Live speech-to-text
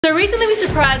So recently we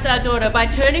surprised our daughter by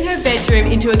turning her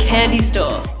bedroom into a candy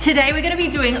store. Today we're going to be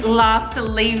doing last to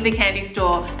leave the candy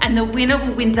store, and the winner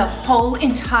will win the whole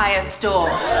entire store.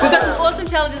 We've got some awesome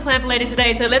challenges planned for later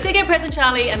today, so let's get Present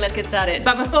Charlie and let's get started.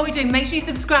 But before we do, make sure you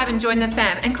subscribe and join the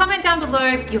fam, and comment down below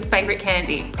your favourite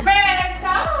candy. Present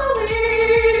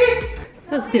Charlie!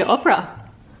 That's a bit of opera.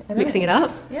 Mixing it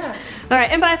up. Yeah.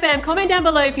 Alright, Empire fam, comment down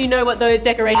below if you know what those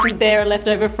decorations there are left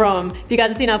over from. If you guys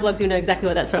have seen our vlogs, you'll know exactly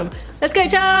what that's from. Let's go,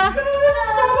 Char!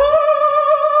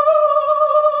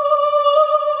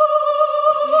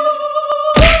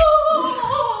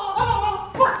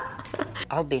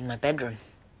 I'll be in my bedroom,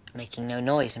 making no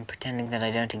noise and pretending that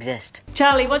I don't exist.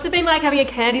 Charlie, what's it been like having a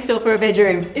candy store for a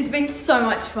bedroom? It's been so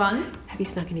much fun. Have you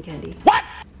snuck any candy? What?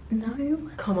 No.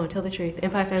 Come on, tell the truth.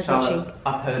 Empire fam's Charlotte, watching.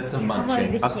 I've heard some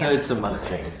munching. I've heard some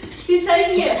munching. She's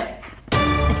taking it. Okay.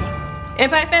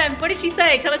 Empire fam, what did she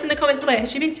say? Tell us in the comments below.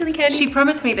 Has she been stealing candy? She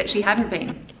promised me that she hadn't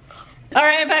been.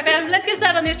 Alright, Empire fam, let's get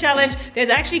started on this challenge. There's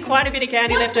actually quite a bit of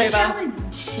candy left over. Challenge?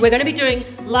 We're going to be doing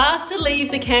last to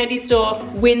leave the candy store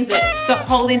wins it. The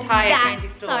whole entire candy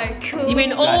store. That's so cool. You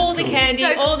win all the candy,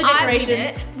 so all the decorations. I win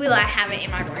it. Will I have it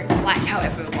in my room, like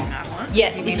however long I want?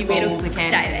 Yes, if you win all the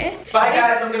candy. Stay there. Bye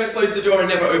guys, I'm gonna close the door and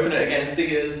never open it again. See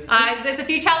yous. There's a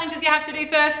few challenges you have to do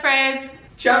first, Prez.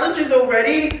 Challenges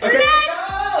already? Okay, Let's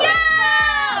go!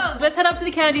 go! Let's head up to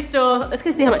the candy store. Let's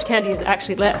go see how much candy is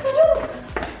actually left.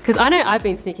 Because I know I've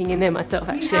been sneaking in there myself,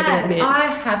 actually, I gotta admit.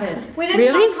 I haven't. Whenever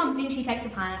Really? Mum comes in, she takes a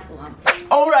pineapple on.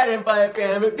 Alright Empire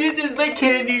fam, this is the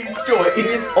candy store. It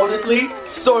is honestly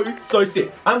so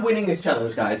sick. I'm winning this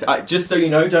challenge guys. Just so you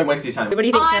know, don't waste your time. What do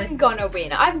you think, Charlie? I'm gonna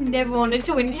win. I've never wanted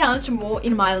to win a challenge more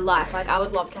in my life. Like, I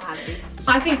would love to have this.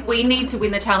 I think we need to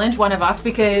win the challenge, one of us,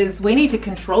 because we need to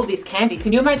control this candy.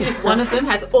 Can you imagine if one of them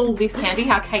has all this candy,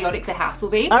 how chaotic the house will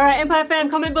be? Alright, Empire fam,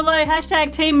 comment below,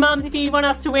 hashtag Team Mums if you want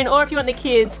us to win, or if you want the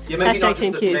kids, Yeah, maybe hashtag not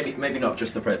Team just the, Kids. maybe not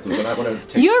just the pretzels, but I want to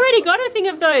take... You already got a thing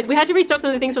of those. We had to restock some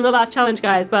of the things from the last challenge,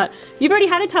 guys, but you've already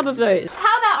had a tub of those.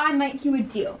 How about I make you a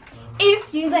deal?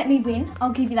 If you let me win, I'll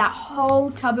give you that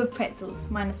whole tub of pretzels,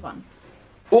 -1.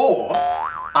 Or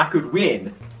I could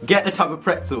win, get the tub of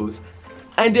pretzels,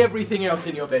 and everything else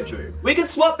in your bedroom. We can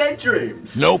swap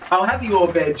bedrooms. Nope. I'll have your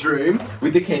bedroom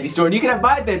with the candy store, and you can have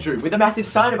my bedroom with a massive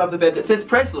sign above the bed that says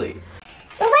Presley.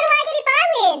 But what do I get if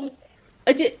I win?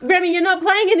 Remy, you're not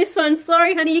playing in this one.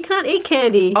 Sorry, honey, you can't eat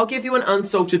candy. I'll give you an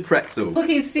unsalted pretzel. Look,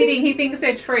 he's sitting. He thinks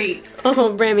they're treats.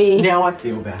 Oh, Remy. Now I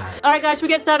feel bad. Alright, guys, should we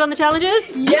get started on the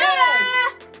challenges?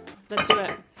 Yes! Let's do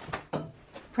it.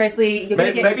 Presley, you're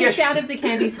going to get kicked out of the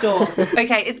candy store.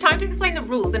 Okay, it's time to explain the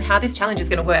rules and how this challenge is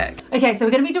going to work. Okay, so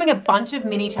we're going to be doing a bunch of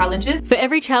mini challenges. For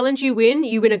every challenge you win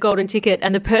a golden ticket,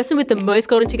 and the person with the most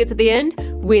golden tickets at the end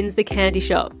wins the candy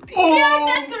shop. Oh,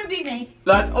 Yes, that's gonna be me.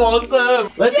 that's awesome.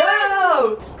 Let's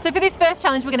go. So for this first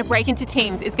challenge, we're going to break into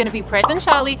teams. It's going to be Prez and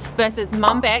Charlie versus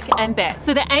Mum Beck and Beth.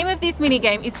 So the aim of this mini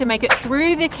game is to make it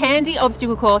through the candy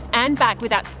obstacle course and back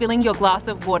without spilling your glass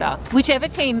of water. Whichever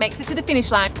team makes it to the finish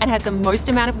line and has the most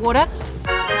amount of water.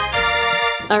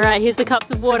 All right, here's the cups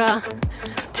of water.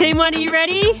 Team 1, are you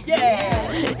ready?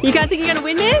 Yes. You guys think you're going to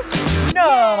win this?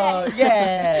 No.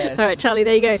 Yes. All right, Charlie,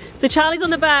 there you go. So Charlie's on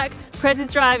the back, Prez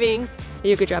is driving. Are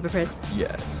you a good driver, Prez?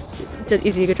 Yes.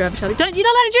 Is he a good driver, Charlie? You're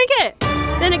not allowed to drink it.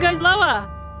 Then it goes lower.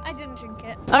 I didn't drink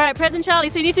it. All right, Prez and Charlie,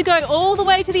 so you need to go all the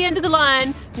way to the end of the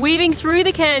line, weaving through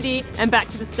the candy and back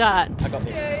to the start. I got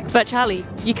this. But Charlie,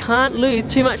 you can't lose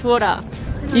too much water.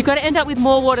 You've got to end up with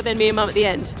more water than me and Mum at the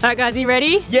end. All right, guys, are you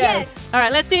ready? Yes. All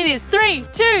right, let's do this. 3,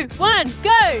 2, 1,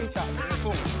 go!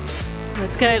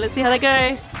 Let's go, let's see how they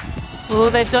go. Oh,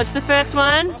 they've dodged the first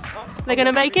one. They're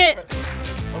gonna make it.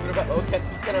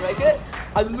 Can I make it?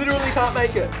 I literally can't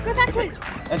make it. Go backwards.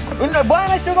 No, why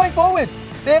am I still going forwards?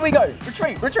 There we go.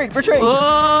 Retreat, retreat, retreat.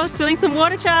 Oh, spilling some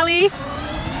water, Charlie.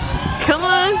 Come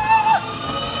on.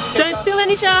 Don't spill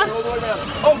any, Char. All the way around.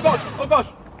 Oh gosh, oh gosh.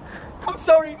 I'm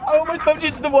sorry, I almost bumped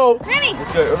into the wall. Remy,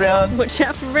 Let's go around. Watch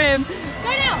out for Rem. go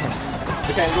now.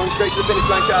 Okay, I'm going straight to the finish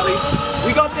line, Charlie.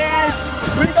 We got this!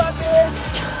 We got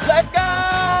this! Let's go!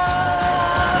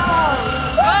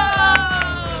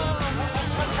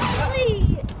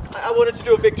 I wanted to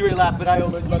do a victory lap, but I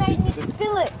almost bumped into this.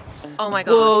 Spill it. Oh my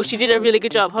gosh. Whoa, she did a really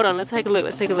good job. Hold on, let's take a look,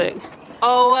 let's take a look.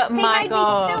 Oh my Spill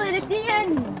god. it at the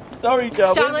end. Sorry,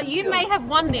 Charlie. Charlotte, you may have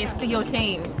won this for your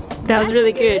team. That was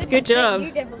really good. Good job.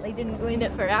 You definitely didn't win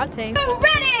it for our team. We're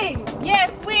ready!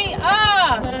 Yes, we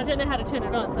are! But I don't know how to turn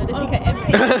it on, so I don't think I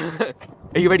ever.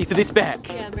 Are you ready for this back?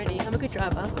 Yeah, I'm ready. I'm a good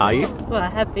driver. Are you? Well, I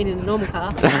have been in a normal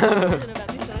car. I don't know about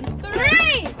this one.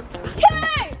 3, 2,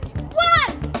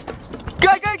 1.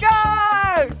 Go, go,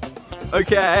 go!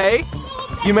 Okay.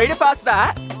 You made it past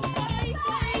that.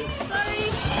 Sorry.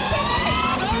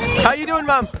 How you doing,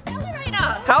 Mum? Accelerator.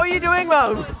 How are you doing,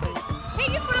 Mum?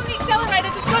 Get your foot on the accelerator.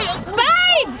 Just go.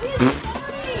 Babe!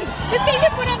 Just get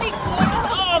your foot on the.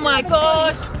 Oh my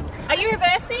gosh. Are you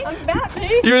reversing? I'm about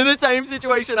to. You're in the same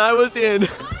situation I was in.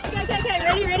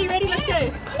 Okay. Ready. Let's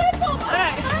go.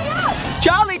 Alright.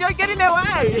 Charlie, don't get in their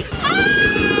way.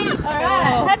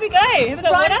 Alright. How'd we go? Have we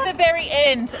got right water? At the very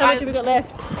end. How much have we got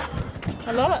left?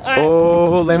 A lot? Alright.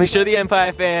 Oh, let me show the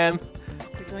Empire fam.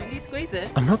 Don't you squeeze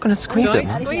it. I'm not going to squeeze it,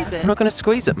 Mum. Squeeze it. I'm not going to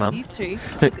squeeze it, Mum. These two.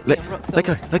 Let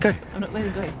go. I'm not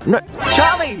letting go. No,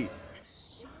 Charlie!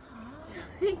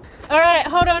 Alright,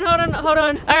 hold on.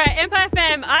 Alright, Empire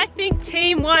fam, I think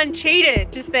team 1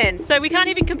 cheated just then, so we can't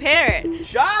even compare it.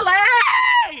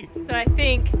 Charlie! So I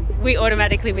think we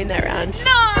automatically win that round.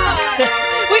 No!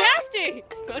 We have to!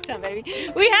 Well done, baby.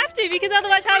 We have to, because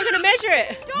otherwise how are we going to measure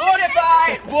it?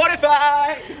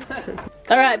 Mortify!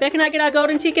 Alright, Beck and I get our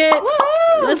golden ticket. Woo!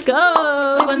 Let's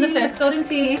go! We won the first golden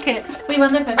ticket.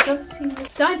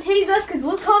 Don't tease us because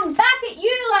we'll come back at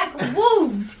you like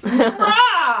wolves.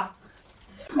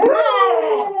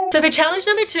 So for challenge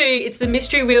number 2, it's the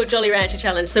mystery wheel Jolly Rancher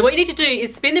challenge. So what you need to do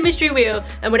is spin the mystery wheel,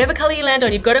 and whatever colour you land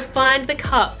on, you've got to find the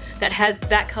cup that has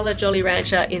that colour Jolly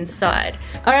Rancher inside.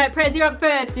 Alright, Prez, you're up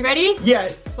first. You ready?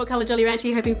 Yes. What colour Jolly Rancher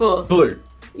are you hoping for? Blue.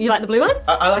 You like the blue ones?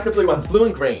 I like the blue ones, blue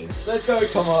and green. Let's go,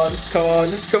 come on.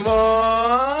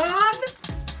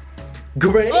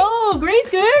 Green. Oh, green's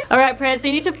good. Alright, Prez, so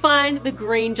you need to find the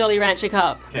green Jolly Rancher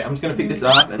cup. Okay, I'm just gonna pick this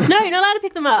up. And No, you're not allowed to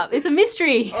pick them up. It's a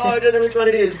mystery. oh, I don't know which one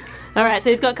it is. Alright, so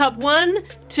he's got cup 1,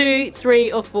 2,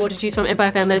 3, or 4 to choose from. Empire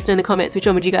fam, let us know in the comments which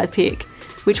one would you guys pick.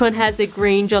 Which one has the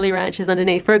green Jolly Ranchers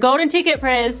underneath? For a golden ticket,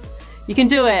 Prez. You can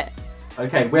do it.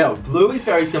 Okay, well, blue is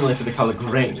very similar to the colour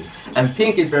green, and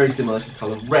pink is very similar to the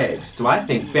colour red. So I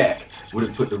think Beck would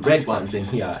have put the red ones in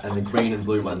here and the green and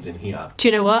blue ones in here. Do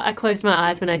you know what? I closed my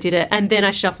eyes when I did it, and then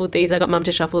I shuffled these. I got Mum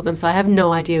to shuffle them, so I have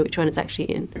no idea which one it's actually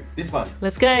in. This one.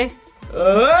 Let's go.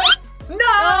 No!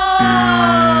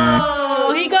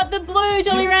 Oh, he got the blue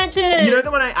Jolly Ranchers. You know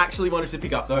the one I actually wanted to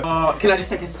pick up though? Oh, can I just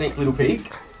take a sneak little peek?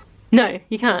 No,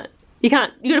 you can't. You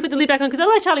can't. You gotta put the lid back on, because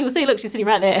otherwise Charlie will see. Look, she's sitting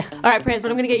right there. All right, Prez,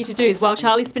 what I'm gonna get you to do is while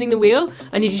Charlie's spinning the wheel,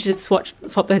 I need you to swap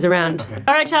those around. Okay.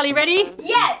 All right, Charlie, ready?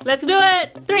 Yes. Let's do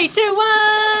it. 3, 2,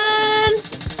 1.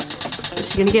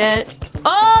 What's she gonna get?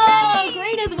 Oh,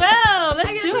 green as well.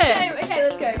 Let's do it. Okay,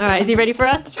 let's go. All right, is he ready for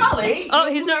us? Charlie! Oh,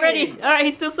 he's not ready. All right,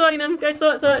 he's still sorting them. Go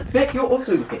sort. Beck, you're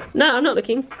also looking. No, I'm not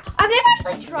looking. I've never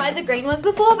actually tried the green ones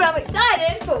before, but I'm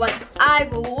excited for once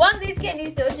I've won this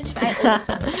candy store to try all.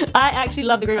 I actually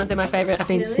love the green ones. They're my favourite. I've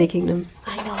been Really? sneaking them.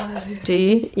 I know. Do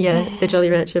you? Yeah, the Jolly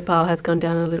Rancher pile has gone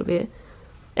down a little bit.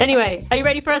 Anyway, are you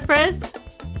ready for us, Prez?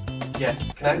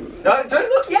 Yes. Can I? No, don't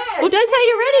look yet! Well, don't say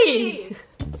you're ready.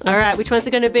 All right, which ones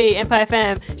are going to be, Empire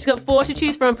fam? She's got 4 to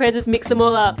choose from. Prez, mix them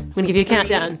all up. I'm going to give you a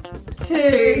countdown.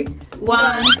 2,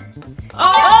 1. Oh!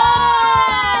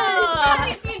 How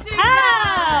did you do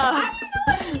How? that? I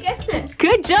don't know. Guess it.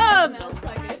 Good job. Smells so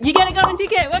good. You get a golden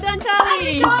ticket. Well done,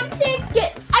 Charlie. I got a golden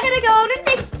ticket. I got a golden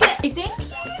ticket. Thank you.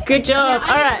 Good job.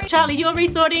 Now, All I right, Charlie, you're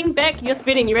resorting. Beck, you're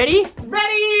spinning. You ready?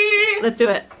 Ready? Let's do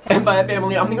it. Empire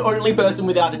family, I'm the only person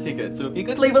without a ticket, so if you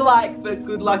could leave a like for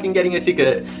good luck in getting a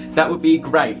ticket, that would be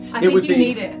great. I think you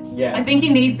need it. Yeah. I think he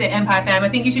needs it, Empire fam. I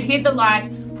think you should hit the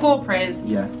like. Poor Prez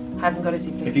Yeah. hasn't got a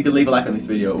ticket. If you could leave a like on this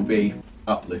video, it would be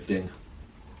uplifting.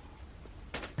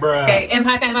 Bruh. Okay,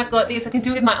 Empire fam, I've got this. I can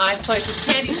do it with my eyes closed. This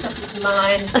candy stuff is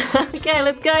mine. Okay,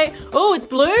 let's go. Oh, it's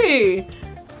blue.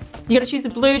 You gotta choose the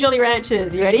blue Jolly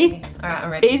Ranchers. You ready? Alright, I'm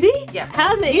ready. Easy? Yeah.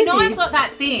 How's it easy? You know I've got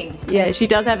that thing. Yeah, she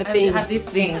does have a I thing. have this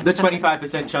thing. The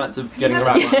 25% chance of getting the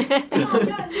right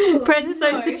one. Prez is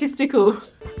so No. statistical.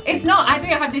 It's not. I do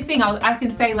have this thing. I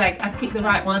can say like I pick the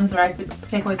right ones, or I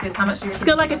check what it says how much you. She's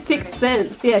got like a sixth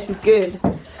sense. Yeah, she's good.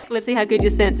 Let's see how good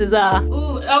your senses are.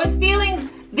 Ooh, I was feeling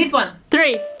this one.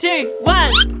 3, 2,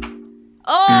 1.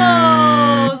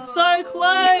 Oh, so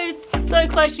close. So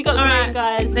close. She got green, Alright,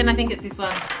 guys. then I think it's this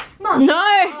one. Mum. No.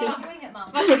 You're doing it,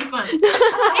 Mum. I said this one. It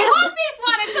was this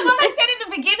one. It's the one I said in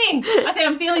the beginning. I said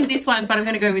I'm feeling this one, but I'm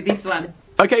gonna go with this one.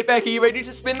 Okay, Becky, you ready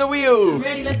to spin the wheel?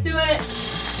 Ready, let's do it.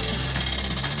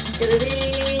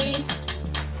 Ready.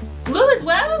 Blue as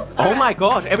well? Oh my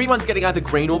god, everyone's getting either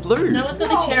green or blue. No one's got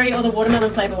the cherry or the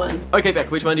watermelon flavour ones. Okay, Beck,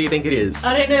 which one do you think it is?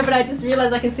 I don't know, but I just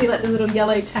realised I can see like the little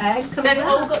yellow tag coming They've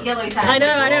all out. got yellow tags. I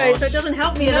know, so it doesn't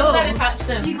help me You're at not all. allowed to touch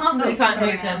them. You can't You move can't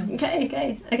them move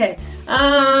them. Okay.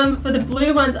 For the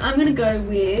blue ones, I'm gonna go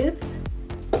with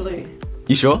blue.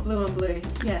 You sure? Blue and blue,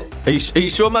 yeah. Are you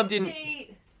sure Mum didn't?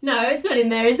 No, it's not in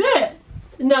there, is it?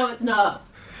 No, it's not.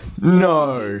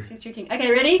 No. She's tricking. Okay,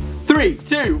 ready? 3,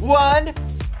 2, 1.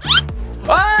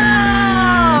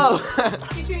 Oh!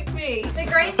 You tricked me. The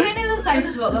green's been in the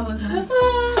same spot the whole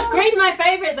time. Green's my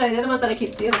favourite though. They're the ones that I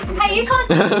keep stealing. Hey, you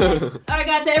can't. Alright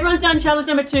guys, so everyone's done challenge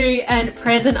number 2 and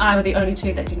Prez and I were the only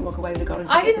 2 that didn't walk away with the golden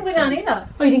ticket. I didn't win on either.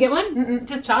 Oh, you didn't get one?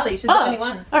 Just Charlie. She's the only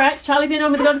one. Alright, Charlie's in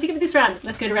on with the golden ticket for this round.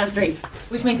 Let's go to round 3.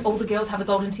 Which means all the girls have a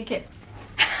golden ticket.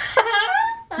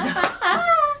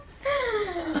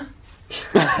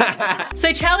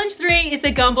 So challenge 3 is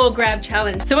the gumball grab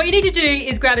challenge. So what you need to do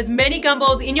is grab as many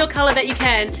gumballs in your colour that you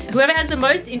can. Whoever has the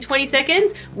most in 20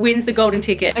 seconds wins the golden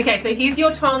ticket. Okay, so here's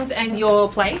your tongs and your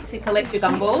plate to collect your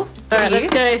gumballs. Alright, let's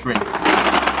go. Green.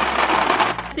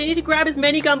 So you need to grab as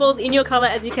many gumballs in your colour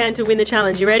as you can to win the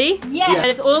challenge. You ready? Yeah. And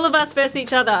it's all of us versus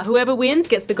each other. Whoever wins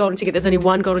gets the golden ticket. There's only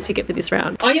one golden ticket for this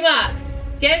round. On your mark,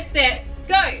 get set,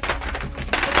 go.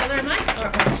 What colour am I?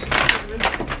 Orange.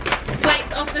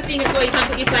 Plates off the thing as well. You can't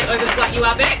put your plate over like you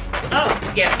are, Beck.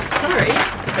 Oh, Yeah. sorry.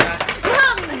 Alright.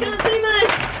 I can't see mine.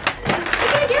 I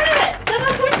can't get it.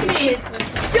 Someone push me.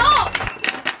 Stop!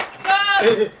 Stop!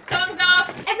 Tongs off.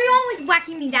 Everyone was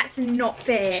whacking me. That's not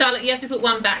fair. Charlotte, you have to put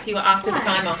one back. You were after the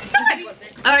timer.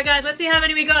 Alright guys, let's see how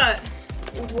many we got.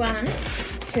 1,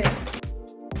 2.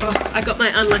 I got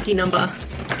my unlucky number.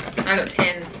 I got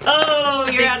 10. Oh,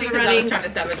 you're out of the Because I was running. trying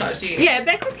to sabotage you. Yeah,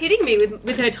 Beck was hitting me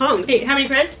with her tongs. Hey, how many,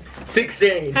 Prez?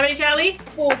 16. How many, Charlie?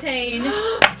 14.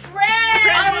 Prez!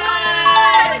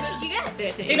 What did you get?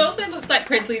 13. It also looks like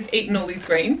Presley's eaten all these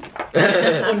greens.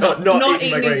 not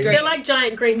eating my his green. They're like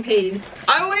giant green peas.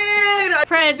 I win!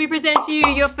 Prez, we present to you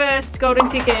your first golden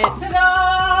ticket.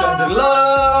 Ta-da! Dun, dun,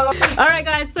 dun. Alright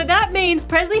guys, so that means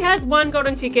Presley has 1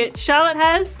 golden ticket, Charlotte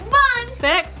has 1.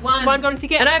 Beck, One. 1 golden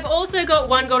ticket, and I've also got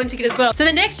 1 golden ticket as well. So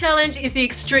the next challenge is the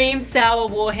Extreme Sour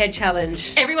Warhead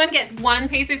Challenge. Everyone gets 1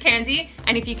 piece of candy,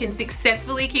 and if you can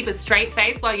successfully keep a straight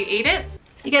face while you eat it,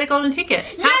 you get a golden ticket.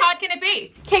 How hard can it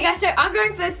be? Okay guys, so I'm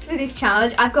going first for this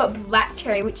challenge. I've got black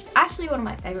cherry, which is actually one of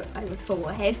my favourite flavours for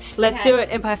warheads. Let's do it,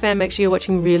 Empire fan. Make sure you're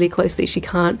watching really closely. She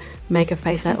can't make a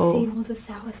face at See all. all the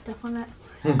sour stuff on it.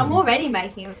 I'm already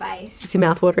making a face. Is your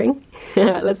mouth watering?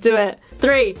 Alright, let's do it.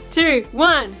 3, 2,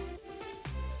 1.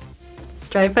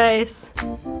 Straight face.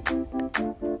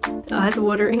 Eyes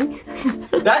watering.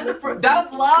 That's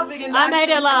laughing and I made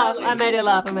her laugh. I made her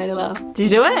laugh. I made her laugh. Did you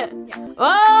do it? Yeah.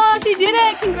 Oh, she did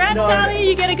it. Congrats, No. Charlie.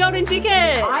 You get a golden ticket.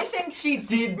 I think she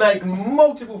did make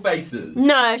multiple faces.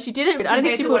 No, she didn't. I don't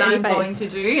think she put what any I'm face. going to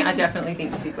do, I definitely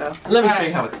think she did well. Let me show Alright.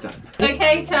 you how it's done.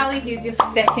 Okay, Charlie, here's your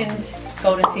second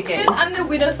golden ticket. I'm the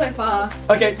winner so far.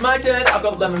 Okay, it's my turn. I've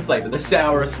got lemon flavour, the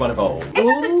sourest one of all. Except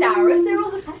the sourest, they're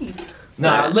all the same.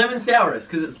 No, lemon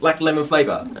sourest, because it's like lemon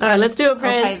flavour. Alright, let's do it,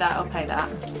 Prez. I'll pay that, I'll pay that.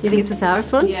 You think it's the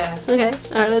sourest one? Yeah. Okay.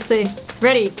 Alright, let's see.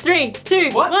 Ready? 3, 2,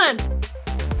 What? 1.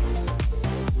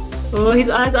 Oh, his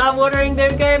eyes are watering. There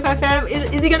we go, Empire fam.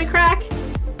 Is he gonna crack?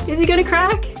 Is he gonna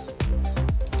crack?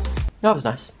 That was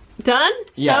nice. Done?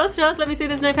 Yeah. Show us, let me see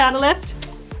there's no powder left.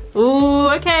 Ooh,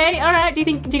 okay, alright. Do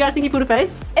you guys think he put a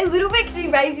face? A little bit because he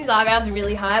raised his eyebrows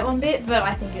really high at one bit, but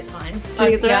I think it's fine. Do you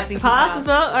think it's Yeah, I alright? think Pass he as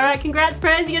well. Alright, congrats,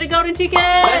 Prez. You get a golden ticket.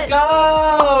 Let's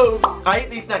go! I eat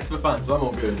these snacks for fun, so I'm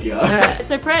all good here. Alright,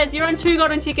 so Prez, you're on 2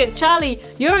 golden tickets. Charlie,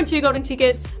 you're on 2 golden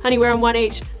tickets. Honey, we're on 1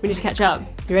 each. We need to catch up.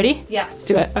 You ready? Yeah. Let's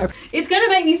do it. Alright. It's gonna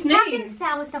make me How can sneeze.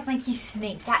 sour stuff make you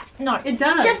sneeze? That's not. It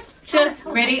does. Just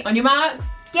ready, on your marks.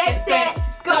 Get set,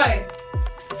 go.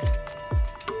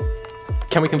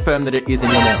 Can we confirm that it is in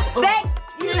your mouth? Beck,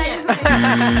 you made a face.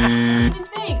 What do you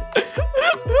think?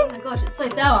 Oh my gosh, it's so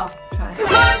sour. Try.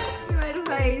 You made a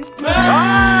face.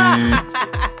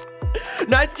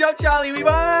 Nice job, Charlie, we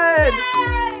won!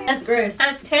 That's gross.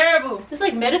 That's terrible. It's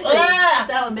like medicine. Ah.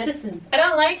 Sour medicine. I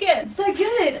don't like it. So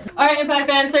good. Alright, Empire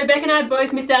fans, so Beck and I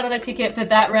both missed out on a ticket for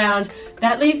that round.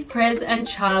 That leaves Prez and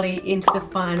Charlie into the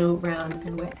final round,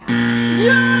 and we're out.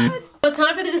 Yes! Well, it's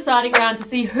time for the deciding round to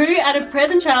see who out of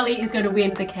Prez and Charlie is going to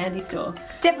win the candy store.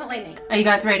 Definitely me. Are you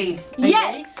guys ready?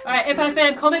 Yes. Alright, Empire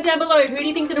fam, comment down below. Who do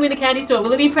you think is going to win the candy store?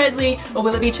 Will it be Presley or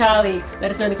will it be Charlie? Let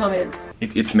us know in the comments.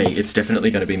 It's me. It's definitely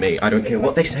going to be me. I don't care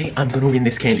what they say. I'm going to win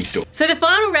this candy store. So the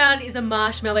final round is a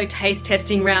marshmallow taste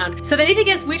testing round. So they need to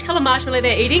guess which colour marshmallow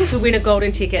they're eating to win a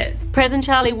golden ticket. Prez and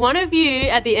Charlie, one of you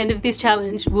at the end of this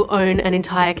challenge will own an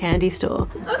entire candy store.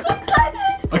 I'm so excited.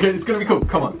 Okay, this is going to be cool.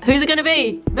 Come on. Who's it going to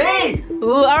be? Me!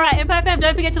 Ooh, alright, Empire fam,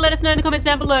 don't forget to let us know in the comments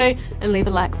down below and leave a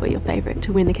like for your favourite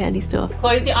to win the candy store.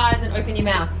 Close your eyes and open your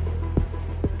mouth.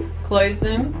 Close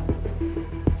them.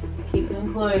 Keep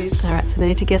them closed. Alright, so they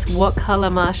need to guess what colour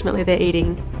marshmallow they're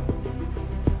eating.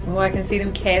 Oh, I can see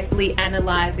them carefully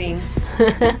analysing.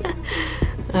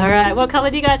 Alright, what colour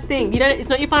do you guys think? It's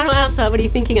not your final answer, what are you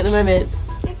thinking at the moment?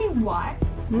 I think white.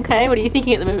 Okay, what are you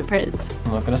thinking at the moment, Prez?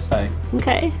 I'm not gonna say.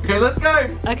 Okay. Okay, let's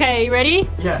go. Okay, you ready?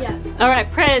 Yes. All right,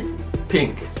 Prez.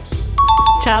 Pink.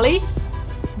 Charlie.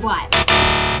 White.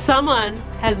 Someone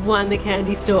has won the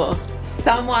candy store.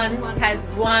 One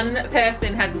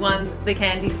person has won the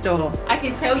candy store. I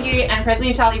can tell you and Presley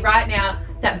and Charlie right now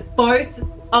that both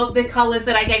of the colours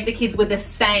that I gave the kids were the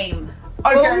same.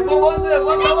 Okay, what was it?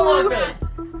 What color was it?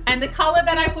 And the colour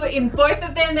that I put in both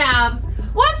of their mouths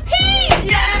was pink!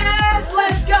 Yes!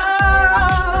 Let's go!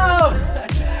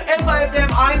 And by them,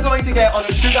 I'm going to get on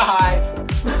a sugar high.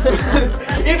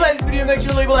 If you like this video, make sure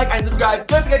to leave a like and subscribe.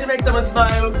 Don't forget to make someone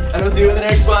smile. And we'll see you in the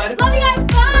next one. Love you guys.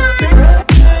 Bye.